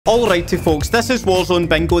Alrighty folks, this is Warzone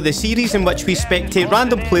Bingo, the series in which we spectate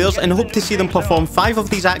random players and hope to see them perform 5 of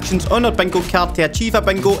these actions on our bingo card to achieve a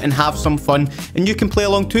bingo and have some fun. And you can play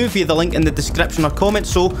along too via the link in the description or comments,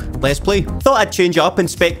 so let's play. Thought I'd change it up and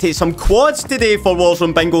spectate some quads today for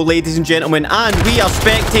Warzone Bingo, ladies and gentlemen. And we are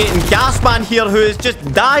spectating Gasman here, who has just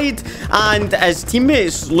died, and his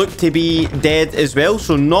teammates look to be dead as well,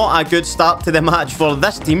 so not a good start to the match for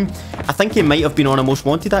this team. I think he might have been on a most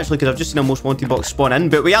wanted actually, because I've just seen a most wanted box spawn in.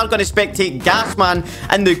 But we are going to spectate Gasman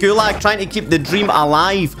in the gulag, trying to keep the dream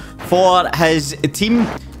alive for his team.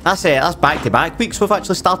 That's back-to-back weeks we've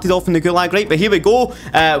actually started off in the gulag, right? But here we go.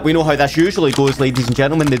 We know how this usually goes, ladies and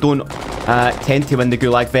gentlemen. They don't tend to win the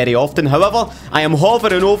gulag very often. However, I am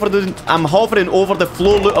hovering over the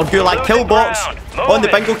floor looter gulag kill box on the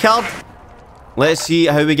bingo card. Let's see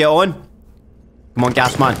how we get on. Come on,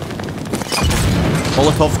 Gasman.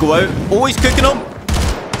 Molotovs go out. Oh, he's cooking him.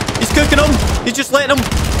 He's cooking him. He's just letting him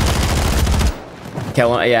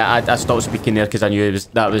kill him. Yeah, I stopped speaking there because I knew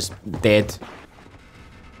that was dead.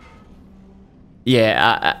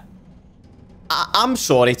 Yeah, I'm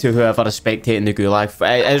sorry to whoever is spectating the gulag.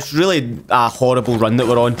 It's really a horrible run that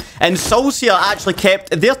we're on. And Souls here actually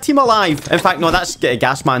kept their team alive. In fact, no, that's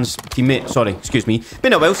Gasman's teammate. Sorry, excuse me.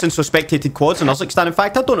 Been a while since we spectated quads in Urzikstan. In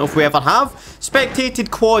fact, I don't know if we ever have spectated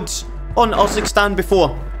quads on Urzikstan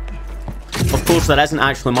before. Of course, there isn't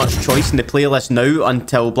actually much choice in the playlist now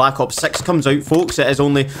until Black Ops 6 comes out, folks. It is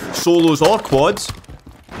only solos or quads.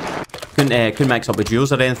 Couldn't mix up with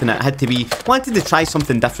duos or anything. It had to be... Wanted to try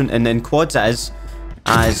something different, and in quads it is,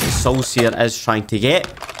 as Souls here is trying to get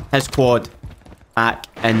his quad back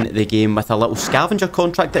in the game with a little scavenger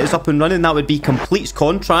contract that is up and running. That would be Complete's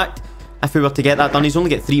contract if we were to get that done. He's only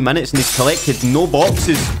got 3 minutes and he's collected no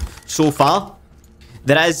boxes so far.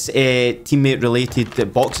 There is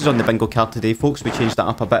teammate-related boxes on the bingo card today, folks. We changed that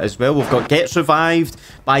up a bit as well. We've got Gets Revived,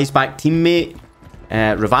 Buys Back Teammate,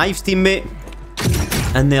 Revives Teammate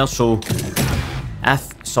in there. So,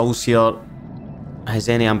 if Souls here has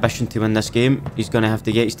any ambition to win this game, he's going to have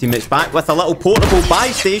to get his teammates back with a little portable buy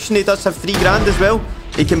station. He does have 3 grand as well.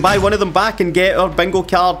 He can buy one of them back and get our bingo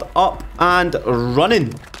card up and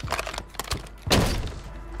running.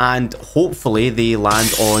 And hopefully they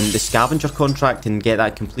land on the scavenger contract and get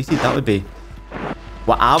that completed. That would be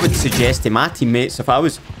what I would suggest to my teammates if I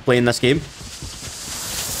was playing this game.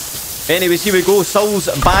 Anyways, here we go. Souls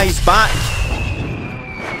buys back.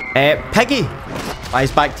 Piggy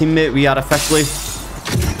buys back teammate. We are officially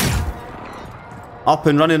up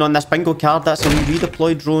and running on this bingo card. That's a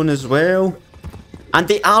redeployed drone as well. And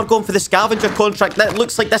they are going for the scavenger contract. That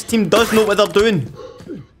looks like this team does know what they're doing.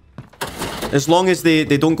 As long as they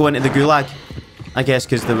don't go into the gulag, I guess,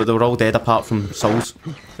 because they were all dead apart from Souls.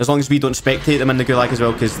 As long as we don't spectate them in the gulag as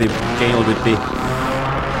well, because they generally would be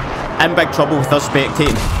in big trouble with us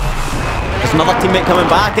spectating. There's another teammate coming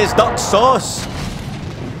back. It's Duck Sauce.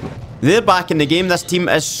 They're back in the game. This team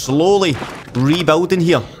is slowly rebuilding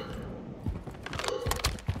here.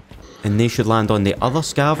 And they should land on the other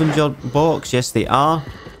scavenger box. Yes, they are.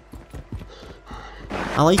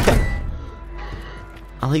 I like it.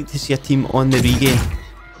 I like to see a team on the regain.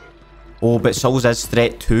 Oh, but Souls is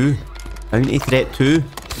threat 2. Bounty threat 2.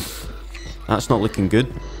 That's not looking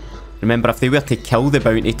good. Remember, if they were to kill the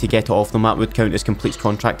bounty to get it off them, that would count as Complete's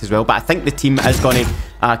contract as well. But I think the team is going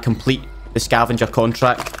to complete the scavenger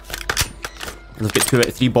contract. And they've got 2 out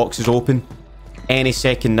of 3 boxes open. Any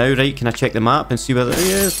second now, right? Can I check the map and see whether...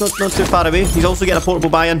 Yeah, it's not too far away. He's also getting a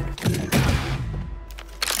portable buy-in.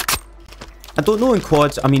 I don't know in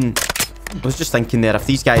quads. I mean... I was just thinking there, if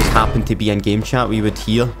these guys happen to be in game chat, we would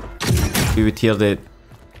hear the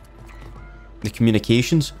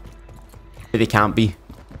communications, but they can't be.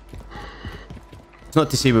 It's not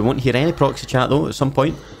to say we won't hear any proxy chat though at some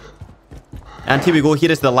point. And here we go. Here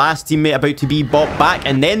is the last teammate about to be bought back,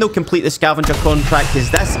 and then they'll complete the scavenger contract, because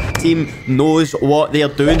this team knows what they're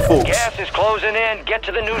doing, folks. Gas is closing in. Get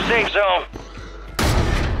to the new safe zone.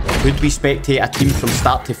 Could we spectate a team from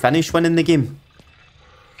start to finish winning the game?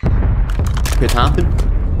 Could happen.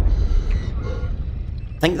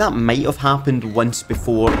 I think that might have happened once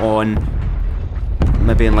before on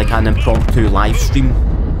maybe in like an impromptu live stream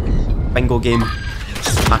bingo game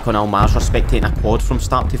back on Almazra, spectating a quad from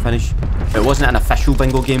start to finish. It wasn't an official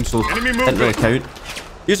bingo game, so it didn't really count.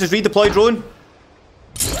 Here's his redeployed drone.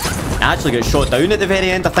 He actually got shot down at the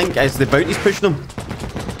very end, I think, as the bounty's pushing him.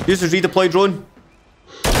 Here's his redeployed drone.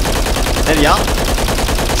 There you are.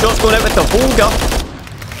 Shots going out with the Volga.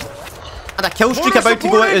 And a kill streak about to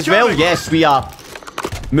go out as well. Yes, we are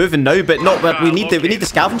moving now, but not. We need the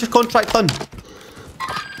scavenger contract done.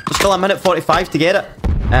 There's still a minute 45 to get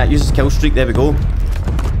it. Uses kill streak. There we go.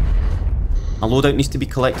 A loadout needs to be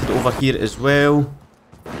collected over here as well.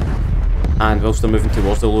 And whilst they're moving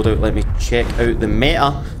towards the loadout, let me check out the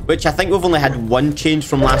meta, which I think we've only had one change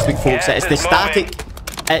from last week, folks. It's the static,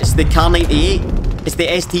 it's the Car 98, it's the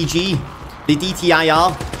STG, the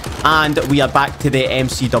DTIR, and we are back to the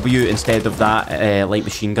MCW instead of that light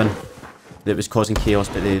machine gun that was causing chaos,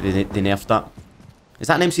 but they nerfed that. Is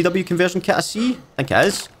that an MCW conversion kit I see? I think it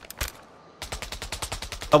is.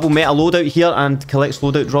 Double meta loadout here and collects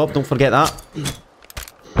loadout drop, don't forget that.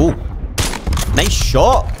 Oh, nice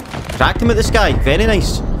shot. Cracked him at the sky, very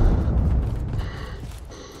nice.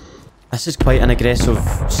 This is quite an aggressive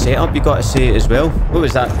setup, you got to say as well. What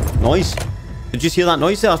was that noise? Did you hear that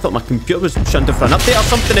noise there? I thought my computer was shut down for an update or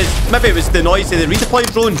something. Maybe it was the noise of the redeploy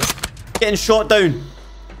drone getting shot down,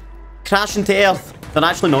 crashing to earth. They're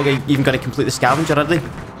actually not even going to complete the scavenger, are they?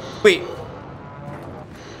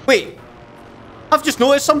 Wait, I've just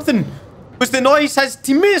noticed something. Was the noise his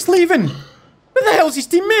teammates leaving? Where the hell's his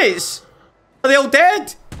teammates? Are they all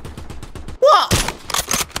dead? What?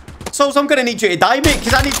 So I'm going to need you to die, mate,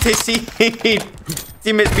 because I need to see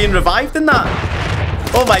teammates being revived in that.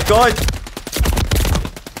 Oh my god.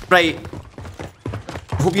 Right.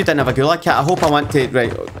 I hope you didn't have a gulag kit. I hope I went to...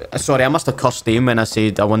 Right. Sorry, I must have cursed them when I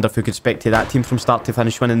said I wonder if we could spec to that team from start to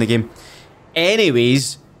finish winning the game.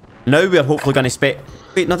 Anyways, now we're hopefully going to spec...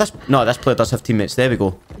 Wait, no, this player does have teammates. There we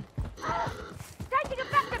go. I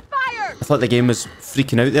thought the game was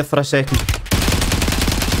freaking out there for a second.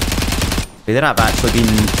 There I've actually been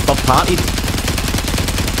third-partied.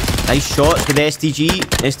 Nice shots with the STG.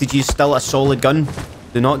 STG is still a solid gun.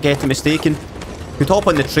 Do not get it mistaken. Could hop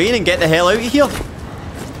on the train and get the hell out of here.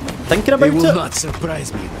 Thinking about it. They will not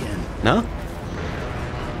surprise me again. No?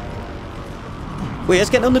 Wait, let's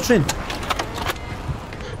get on the train.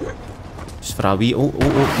 Just for a wee... Oh.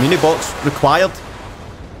 Muni box required.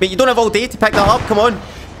 Mate, you don't have all day to pick that up. Come on.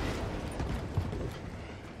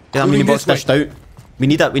 Get that muni box dished out. We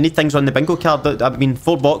need it. We need things on the bingo card. I mean,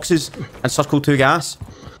 4 boxes and circle 2 gas.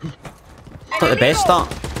 It's not the best start.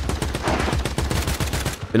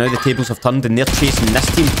 But now the tables have turned and they're chasing this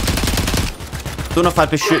team. Don't know if I'd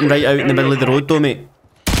be shooting right out in the middle of the road though, mate.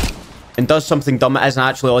 And does something dumb it isn't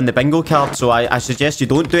actually on the bingo card. So I suggest you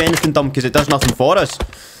don't do anything dumb because it does nothing for us.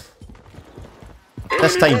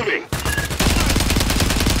 This time.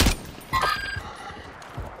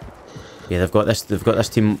 Yeah, they've got this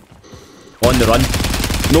team on the run.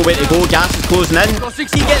 Nowhere to go, gas is closing in. He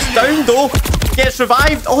gets down though. Gets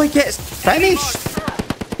revived. Oh, he gets finished.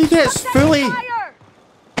 He gets fully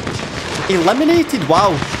eliminated.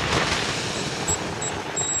 Wow.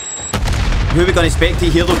 Who are we going to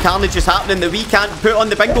spectate here though? Carnage is happening that we can't put on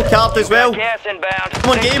the bingo card as well. Come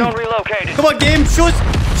on, game. Come on, game. Show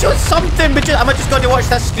us something. Am I just going to watch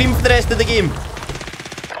this scream for the rest of the game?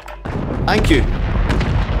 Thank you.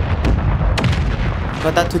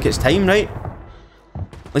 God, that took its time, right?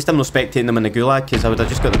 At least I'm not spectating them in the gulag, because I would have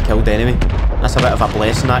just got them killed anyway. That's a bit of a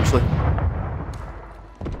blessing, actually.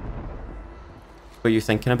 What are you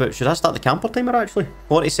thinking about? Should I start the camper timer, actually?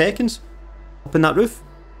 40 seconds? Up in that roof?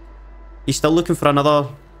 He's still looking for another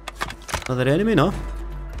enemy, no?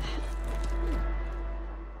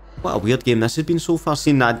 What a weird game this has been so far.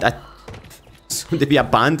 Seeing that to be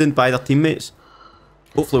abandoned by their teammates.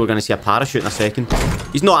 Hopefully we're going to see a parachute in a second.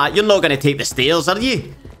 You're not going to take the stairs, are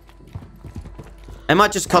you? Am I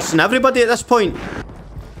just cursing everybody at this point?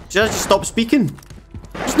 Should I just stop speaking?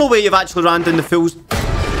 There's no way you've actually ran down the fools.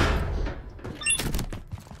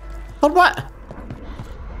 For what?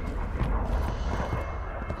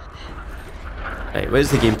 Right, what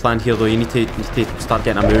is the game plan here though? You need to start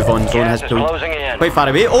getting a move on. Zone has pulled quite far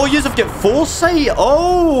away. Oh, yous have got foresight.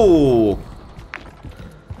 Oh!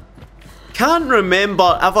 Can't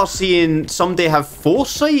remember ever seeing somebody have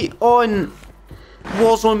foresight on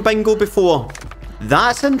Warzone bingo before.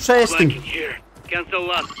 That's interesting.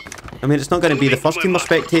 I mean, it's not going to be the first team we're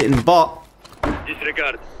spectating, but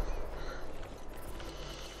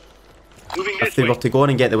if they were to go on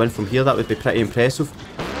and get the win from here, that would be pretty impressive.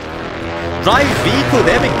 Drive vehicle,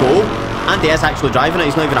 there we go. And he is actually driving it,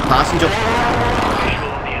 he's not even a passenger.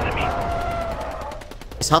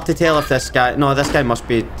 It's hard to tell if this guy... No, this guy must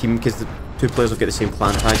be a team because the 2 players have got the same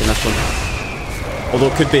clan tag in this one. Although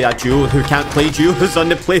it could be a duo who can't play duos on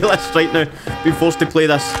the playlist right now. Being forced to play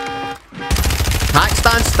this. Hack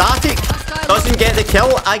stand static. Doesn't get the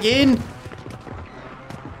kill again.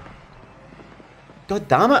 God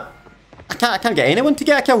damn it. I can't get anyone to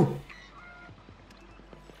get a kill.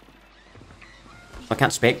 I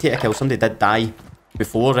can't spectate a kill. Somebody did die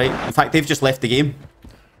before, right? In fact, they've just left the game.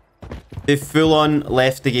 They've full on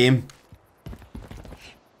left the game.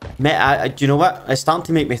 Mate, do you know what? It's starting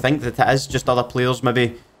to make me think that it is just other players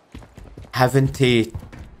maybe having to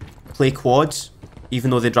play quads, even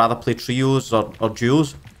though they'd rather play trios or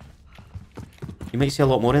duos. You might see a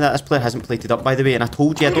lot more of that. This player hasn't plated up, by the way, and I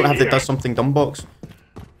told you I don't have the does something done box.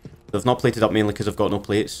 They've not plated up mainly because I've got no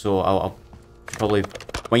plates, so I'll probably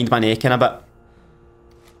wind my neck in a bit.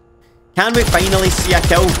 Can we finally see a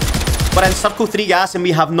kill? We're in circle 3 gas and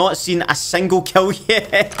we have not seen a single kill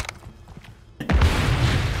yet.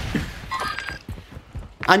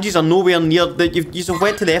 And yous are nowhere near yous have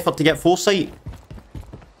went to the effort to get foresight.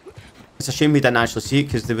 It's a shame we didn't actually see it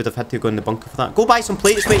because they would have had to go in the bunker for that. Go buy some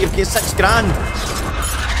plates, mate. You've got 6 grand.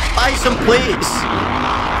 Buy some plates.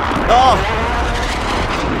 Oh.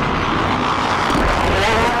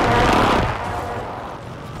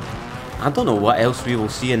 I don't know what else we will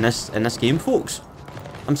see in this game, folks.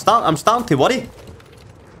 I'm starting to worry.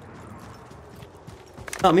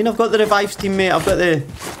 I mean, I've got the revives teammate. I've got the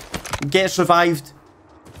gets revived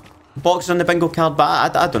box on the bingo card,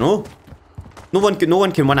 but I don't know. No one can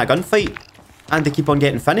win a gunfight, and they keep on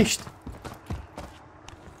getting finished.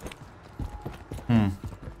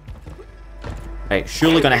 Right,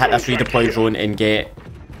 surely gonna hit this redeploy drone and get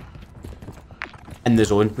in the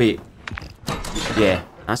zone. Wait, yeah,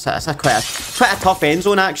 that's quite a tough end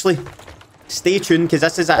zone actually. Stay tuned because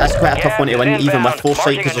that's quite a tough one to win, even with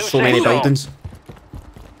foresight because there's so many buildings.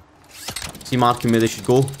 See marking where they should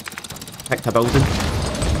go. Picked a building.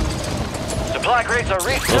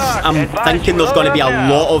 I'm thinking there's going to be a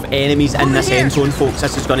lot of enemies in this end zone, folks.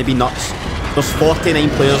 This is going to be nuts. There's 49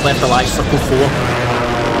 players left alive, circle 4.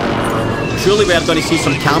 Surely we're going to see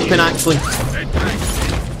some camping, actually.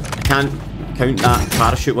 I can't count that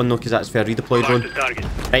parachute one, though, because that's for a redeploy drone.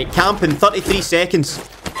 Right, camping. 33 seconds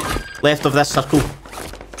left of this circle.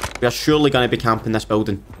 We are surely going to be camping this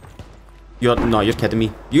building. No, you're kidding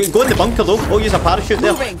me. You can go in the bunker, though. Oh, use a parachute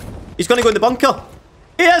there. He's going to go in the bunker.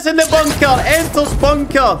 He is in the bunker! Enters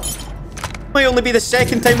bunker! Might only be the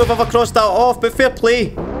second time we've ever crossed that off, but fair play.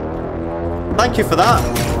 Thank you for that.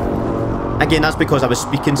 Again, that's because I was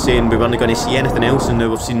speaking saying we weren't going to see anything else, and now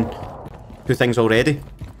we've seen 2 things already.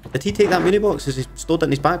 Did he take that mini box? Has he stored it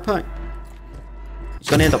in his backpack? He's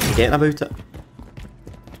going to end up forgetting about it.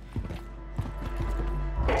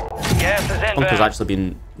 Bunker's actually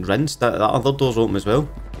been rinsed. That other door's open as well.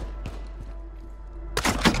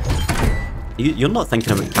 You're not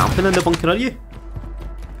thinking about camping in the bunker, are you?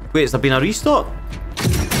 Wait, has there been a restock?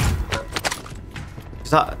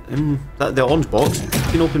 Is that the orange box?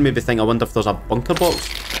 You can open maybe think, I wonder if there's a bunker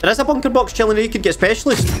box. There is a bunker box chilling here, you could get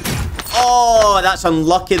specialist. Oh, that's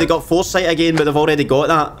unlucky. They got foresight again, but they've already got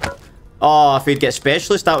that. Oh, if we'd get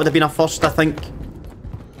specialist, that would have been a first, I think.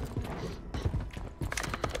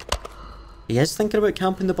 He is thinking about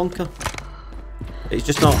camping the bunker. It's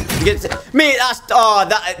just not. Mate, that's. Oh,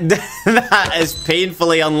 that is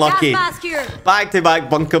painfully unlucky. Back-to-back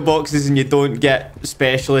bunker boxes and you don't get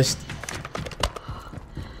specialist.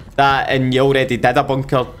 That, and you already did a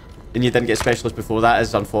bunker and you didn't get specialist before. That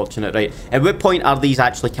is unfortunate, right? At what point are these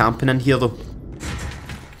actually camping in here, though?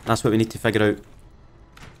 That's what we need to figure out.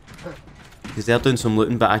 Because they're doing some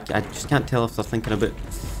looting, but I just can't tell if they're thinking about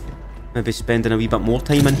maybe spending a wee bit more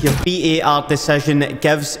time in here. BAR decision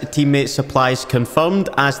gives teammate supplies confirmed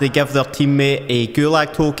as they give their teammate a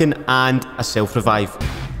gulag token and a self-revive.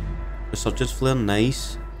 Resurgence flare,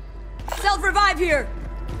 nice. Self-revive here!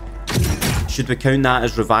 Should we count that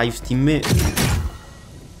as revives teammate?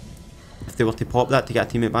 If they were to pop that to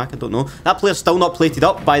get a teammate back, I don't know. That player's still not plated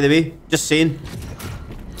up, by the way. Just saying.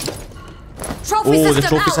 Oh, the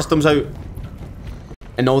trophy system's out.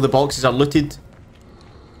 And all the boxes are looted.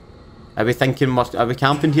 Are we thinking, are we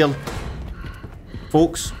camping here,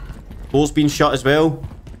 folks? Door's been shut as well.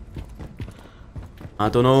 I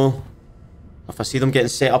don't know. If I see them getting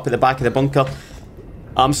set up at the back of the bunker,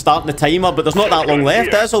 I'm starting the timer, but there's not that long left.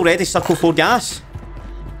 It is already circle 4 gas.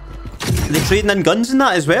 Are they trading in guns and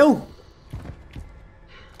that as well?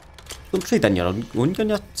 Don't trade in your own gun,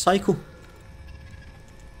 you psycho. What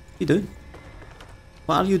are you doing?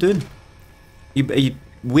 What are you doing? Are you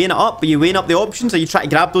weighing it up? Are you weighing up the options? Are you trying to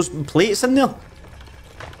grab those plates in there? What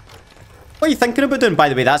are you thinking about doing? By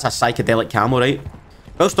the way, that's a psychedelic camo, right?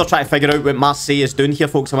 We'll still try to figure out what Marseille is doing here,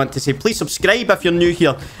 folks. I want to say, please subscribe if you're new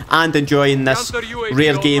here and enjoying this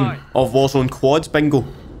rare game of Warzone Quads Bingo.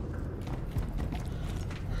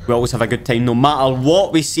 We always have a good time, no matter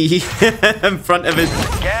what we see in front of us.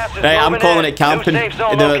 Right, I'm calling it camping.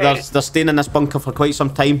 They're staying in this bunker for quite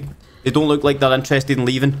some time. They don't look like they're interested in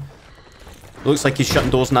leaving. Looks like he's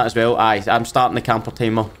shutting doors and that as well. Aye, I'm starting the camper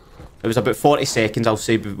timer. It was about 40 seconds, I'll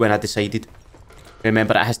say, when I decided.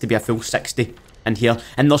 Remember, it has to be a full 60 in here.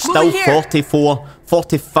 And there's still 44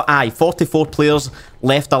 players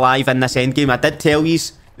left alive in this endgame. I did tell you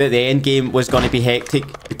that the end game was going to be hectic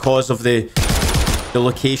because of the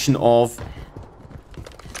location of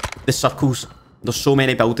the circles. There's so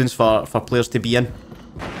many buildings for players to be in.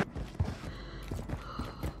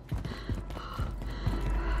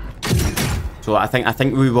 So I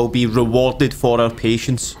think we will be rewarded for our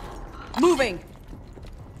patience. Moving.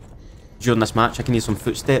 During this match, I can hear some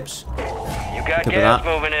footsteps. You got gas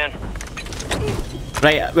moving in.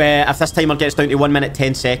 Right, if this timer gets down to 1 minute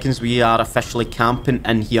 10 seconds, we are officially camping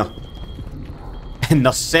in here. And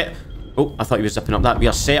they're set. Oh, I thought he was zipping up that. We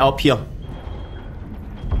are set up here.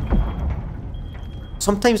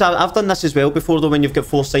 Sometimes I've done this as well before, though. When you've got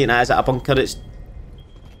foresight and it is at a bunker, it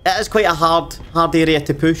is quite a hard area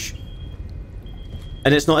to push.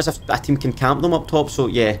 And it's not as if a team can camp them up top, so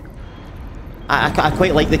yeah. I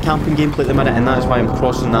quite like the camping gameplay at the minute, and that is why I'm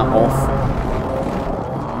crossing that off.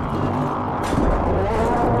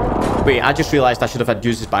 Wait, I just realised I should have had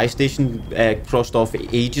used his buy station crossed off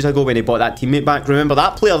ages ago when he bought that teammate back. Remember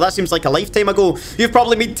that player? That seems like a lifetime ago. You've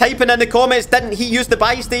probably been typing in the comments, didn't he use the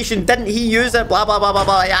buy station? Didn't he use it? Blah, blah, blah, blah,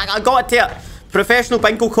 blah. I got to it. Professional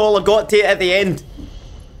bingo caller got to it at the end.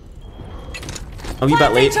 A wee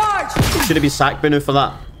bit late. Should have been sacked by now for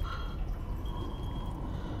that.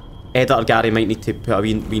 Editor Gary might need to put a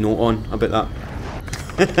wee note on about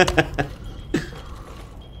that.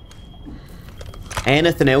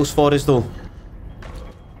 Anything else for us though?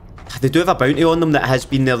 They do have a bounty on them that has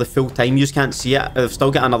been there the full time. You just can't see it. They've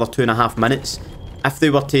still got another 2.5 minutes. If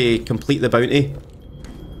they were to complete the bounty,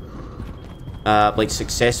 like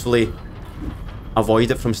successfully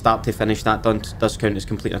avoid it from start to finish, that does count as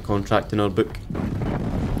completing a contract in our book.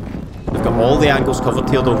 They've got all the angles covered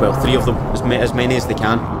here though. Well, 3 of them, as many as they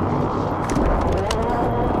can.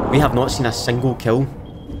 We have not seen a single kill.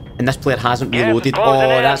 And this player hasn't reloaded. Oh,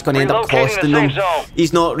 that's going to end up costing them.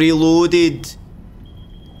 He's not reloaded.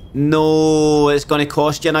 No, it's going to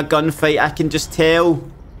cost you in a gunfight. I can just tell.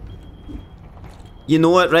 You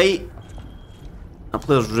know it, right? That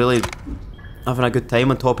player's really having a good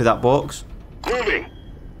time on top of that box. Moving.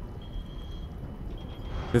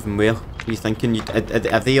 Moving where? What are you thinking?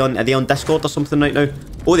 Are they on Discord or something right now?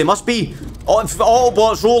 Oh, they must be. Oh,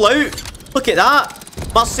 bots roll out. Look at that.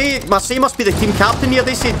 Marseille must be the team captain here.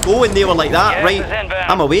 They said go and they were like that. Right,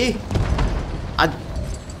 I'm away. I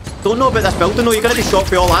don't know about this building though. You're going to be shot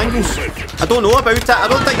from all angles. I don't know about it. I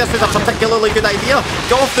don't think this was a particularly good idea.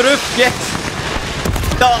 Get off the roof. Yes.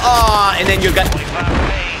 And then you get...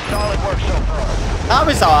 That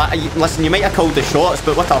was a... Listen, you might have called the shots,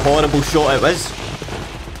 but what a horrible shot it was.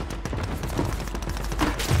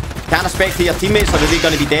 Can't expect to your teammates, or are they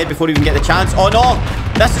going to be dead before you even get the chance? Oh no!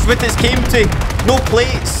 This is what it's came to. No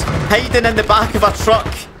plates. Hiding in the back of a truck.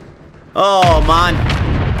 Oh man.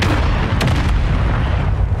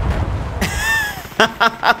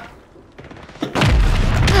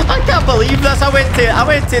 I can't believe this. I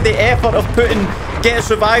went to the effort of putting get us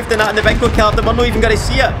revived and that in the bingo card and we're not even going to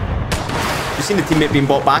see it. You've seen the teammate being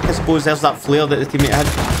bought back, I suppose. There's that flare that the teammate had.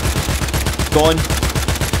 Gone.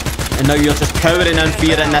 And now you're just cowering in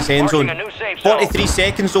fear in this end zone. 43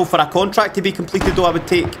 seconds though for a contract to be completed though I would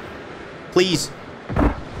take. Please.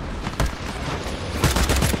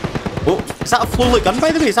 Oh, is that a flow-loot gun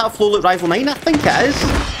by the way? Is that a flow-loot rifle 9? I think it is.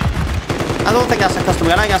 I don't think that's a custom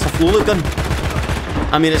gun. I think that's a flow-loot gun.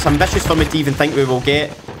 I mean, it's ambitious for me to even think we will get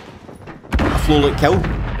a flow-loot kill.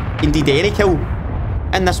 Indeed, any kill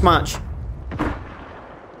in this match.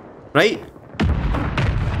 Right?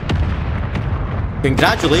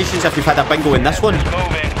 Congratulations if you've had a bingo in this one.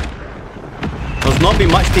 There's not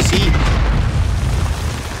been much to see.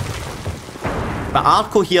 But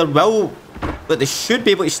Arco here will... But they should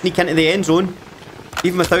be able to sneak into the end zone.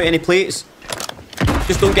 Even without any plates.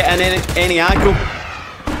 Just don't get in any aggro.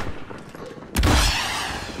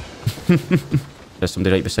 There's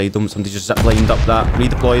somebody right beside them. Somebody just zip-lined up that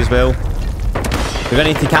redeploy as well. You're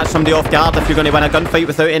going to need to catch somebody off guard if you're going to win a gunfight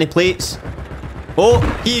without any plates. Oh,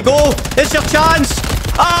 here you go. It's your chance.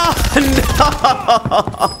 Ah, no.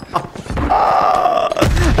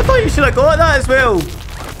 I thought you should have got that as well.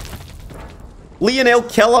 Lionel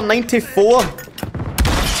Killer 94.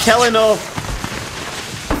 Killing off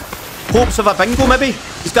hopes of a bingo maybe.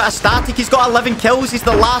 He's got a static. He's got 11 kills. He's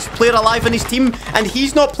the last player alive in his team. And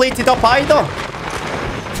he's not plated up either.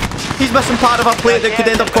 He's missing part of a plate that could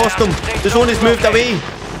end up costing him. The zone is moved away.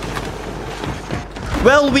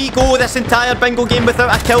 Will we go this entire bingo game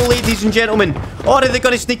without a kill, ladies and gentlemen? Or are they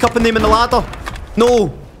going to sneak up on them in the ladder?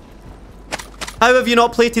 No. How have you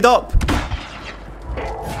not plated up? You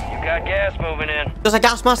got gas moving in. There's a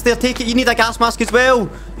gas mask there. Take it. You need a gas mask as well.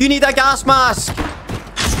 You need a gas mask.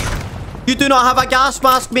 You do not have a gas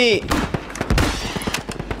mask, mate.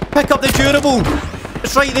 Pick up the durable.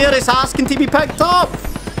 It's right there. It's asking to be picked up.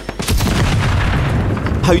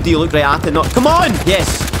 How do you look right at it? Not. Come on.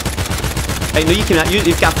 Yes. Right, no, you can.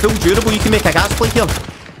 You've got full durable. You can make a gas play here.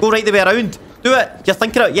 Go right the way around. Do it. You're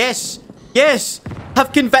thinking it. Yes. Yes.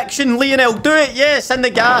 Have conviction, Lionel. Do it. Yes. In the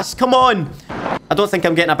gas. Come on. I don't think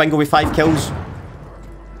I'm getting a bingo with 5 kills.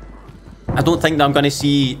 I don't think that I'm going to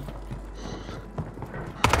see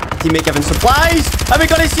teammate giving supplies. Are we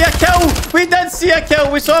going to see a kill? We did see a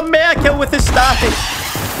kill. We saw a mega kill with the static.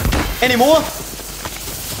 Any more?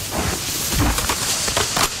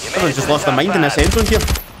 Everyone's just lost their mind in this end zone here.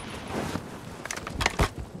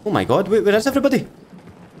 Oh my god, where is everybody?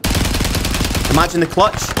 Imagine the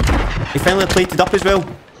clutch. He finally plated up as well.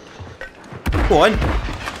 Go on.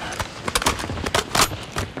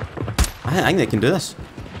 I think they can do this.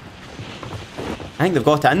 I think they've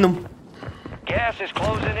got it in them. Gas is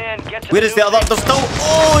closing in. Get to Where is the other? They're still...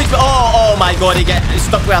 Oh my god, he gets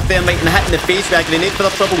stuck with a thermite and hit in the face with a grenade for the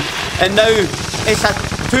trouble. And now it's a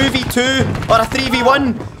 2v2 or a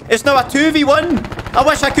 3v1. It's now a 2v1. I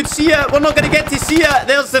wish I could see it. We're not going to get to see it.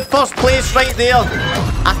 There's the first place right there.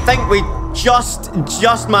 I think we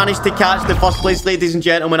just managed to catch the first place, ladies and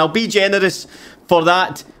gentlemen. I'll be generous, for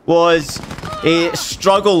that was a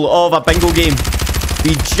struggle of a bingo game.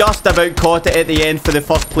 We just about caught it at the end for the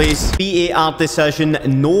first place. VAR decision,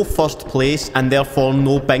 no first place, and therefore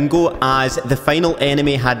no bingo, as the final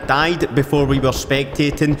enemy had died before we were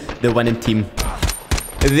spectating the winning team.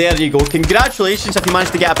 There you go. Congratulations if you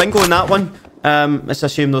managed to get a bingo in that one. It's a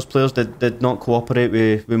shame those players did not cooperate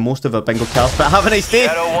with most of our bingo kills. But have a nice day,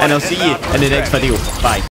 and I'll see you in the next video. Bye.